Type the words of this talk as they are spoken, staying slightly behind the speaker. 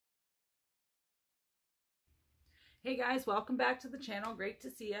Hey guys, welcome back to the channel. Great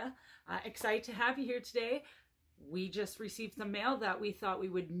to see you. Excited to have you here today. We just received some mail that we thought we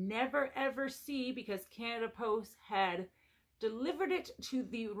would never ever see because Canada Post had delivered it to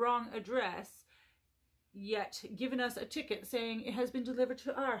the wrong address, yet given us a ticket saying it has been delivered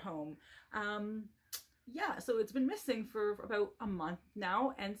to our home. Yeah, so it's been missing for about a month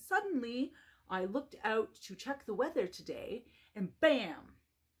now, and suddenly I looked out to check the weather today and bam!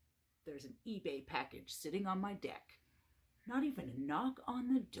 There's an eBay package sitting on my deck. Not even a knock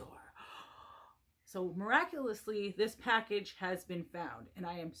on the door. So miraculously, this package has been found. And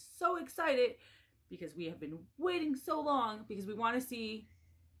I am so excited because we have been waiting so long because we want to see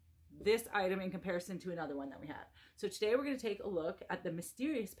this item in comparison to another one that we have. So today we're going to take a look at the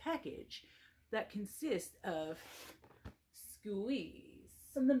mysterious package that consists of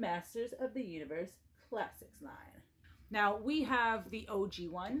Sssqueeze from the Masters of the Universe Classics line. Now, we have the OG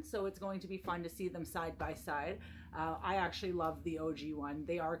one, so it's going to be fun to see them side by side. I actually love the OG one.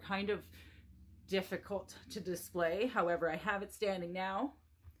 They are kind of difficult to display. However, I have it standing now.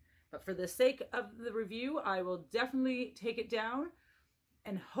 But for the sake of the review, I will definitely take it down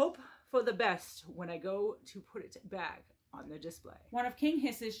and hope for the best when I go to put it back on the display. One of King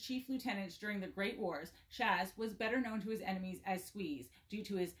Hiss's chief lieutenants during the Great Wars, Shaz was better known to his enemies as Squeeze due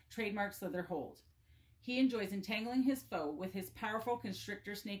to his trademark slither hold. He enjoys entangling his foe with his powerful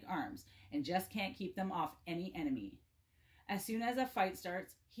constrictor snake arms and just can't keep them off any enemy. As soon as a fight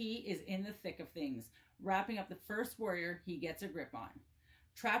starts, he is in the thick of things, wrapping up the first warrior he gets a grip on.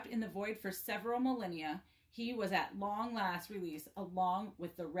 Trapped in the void for several millennia, he was at long last released along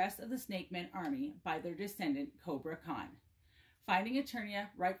with the rest of the Snake Men army by their descendant Cobra Khan. Finding Eternia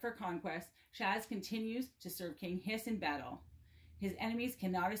ripe for conquest, Shaz continues to serve King Hiss in battle. His enemies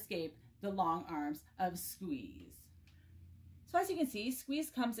cannot escape the long arms of Squeeze. So as you can see, Squeeze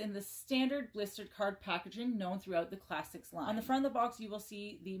comes in the standard blistered card packaging known throughout the Classics line. On the front of the box, you will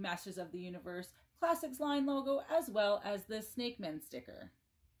see the Masters of the Universe Classics line logo as well as the Snake Men sticker.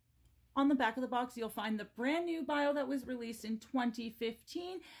 On the back of the box, you'll find the brand new bio that was released in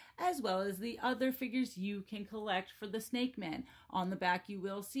 2015, as well as the other figures you can collect for the Snake Men. On the back, you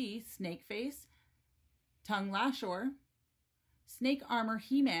will see Snake Face, Tongue Lashor, Snake Armor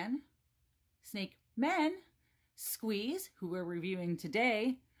He-Man, Snake Men, Squeeze, who we're reviewing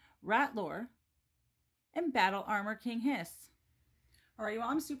today, Ratlore, and Battle Armor King Hiss. Alright, well,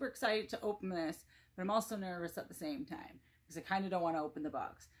 I'm super excited to open this, but I'm also nervous at the same time because I kind of don't want to open the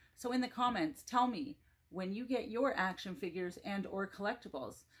box. So in the comments, tell me, when you get your action figures and or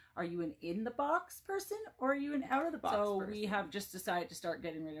collectibles, are you an in the box person or are you an out of the box person? We have just decided to start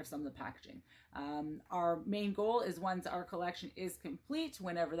getting rid of some of the packaging. Our main goal is once our collection is complete,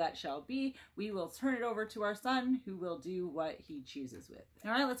 whenever that shall be, we will turn it over to our son who will do what he chooses with.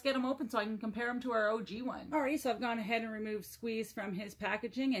 All right, let's get them open so I can compare them to our OG one. All right, so I've gone ahead and removed Squeeze from his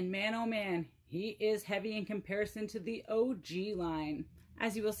packaging, and man, oh man, he is heavy in comparison to the OG line.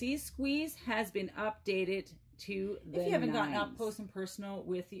 As you will see, Squeeze has been updated to the If you haven't gotten up close and personal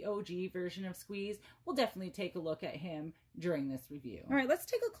with the OG version of Squeeze, we'll definitely take a look at him during this review. All right, let's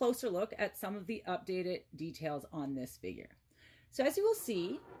take a closer look at some of the updated details on this figure. So as you will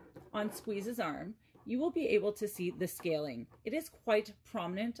see on Squeeze's arm, you will be able to see the scaling. It is quite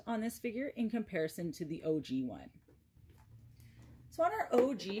prominent on this figure in comparison to the OG one. So on our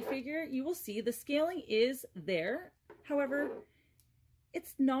OG figure, you will see the scaling is there. However,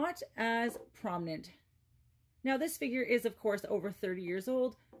 it's not as prominent. Now this figure is of course over 30 years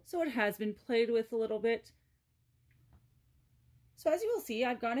old, so it has been played with a little bit. So as you will see,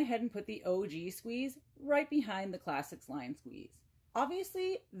 I've gone ahead and put the OG Squeeze right behind the Classics line Squeeze.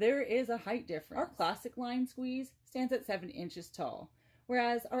 Obviously, there is a height difference. Our Classic line Squeeze stands at 7 inches tall,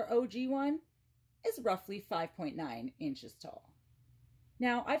 whereas our OG one is roughly 5.9 inches tall.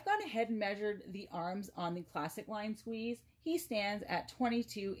 Now, I've gone ahead and measured the arms on the Classic line Squeeze. He stands at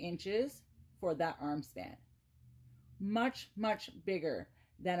 22 inches for that arm span. Much, much bigger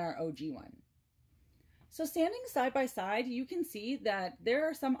than our OG one. So standing side by side, you can see that there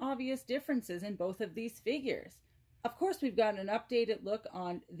are some obvious differences in both of these figures. Of course, we've got an updated look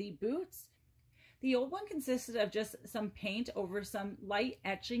on the boots. The old one consisted of just some paint over some light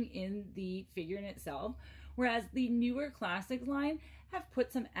etching in the figure in itself, whereas the newer Classics line have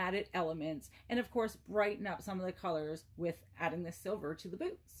put some added elements and of course brighten up some of the colors with adding the silver to the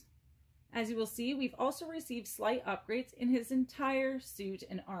boots. As you will see, we've also received slight upgrades in his entire suit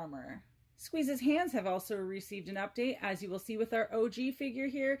and armor. Squeeze's hands have also received an update. As you will see with our OG figure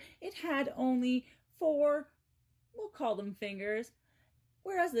here, it had only 4, we'll call them fingers,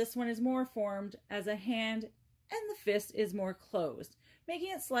 whereas this one is more formed as a hand and the fist is more closed,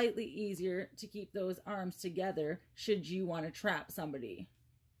 making it slightly easier to keep those arms together should you want to trap somebody.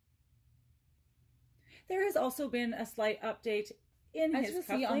 There has also been a slight update in his cufflinks. As you'll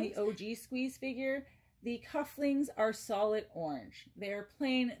see on the OG Squeeze figure, the cufflinks are solid orange. They're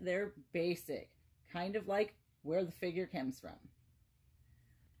plain, they're basic, kind of like where the figure comes from.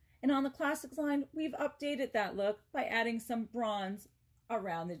 And on the Classics line, we've updated that look by adding some bronze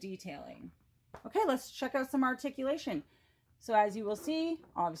around the detailing. Okay, let's check out some articulation. So as you will see,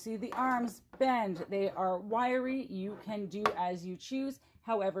 obviously the arms bend. They are wiry. You can do as you choose.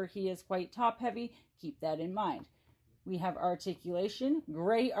 However, he is quite top heavy. Keep that in mind. We have articulation,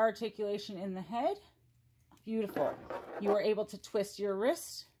 great articulation in the head. Beautiful. You are able to twist your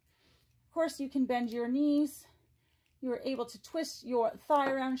wrist. Of course, you can bend your knees. You are able to twist your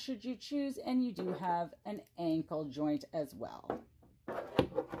thigh around should you choose, and you do have an ankle joint as well.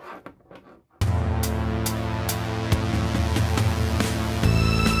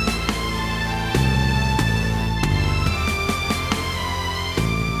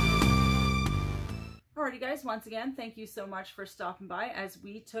 Alrighty guys, once again, thank you so much for stopping by as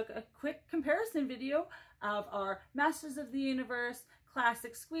we took a quick comparison video of our Masters of the Universe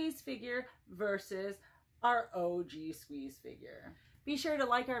Classic Squeeze figure versus our OG Squeeze figure. Be sure to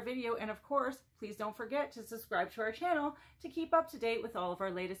like our video, and of course, please don't forget to subscribe to our channel to keep up to date with all of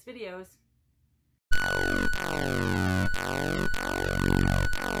our latest videos.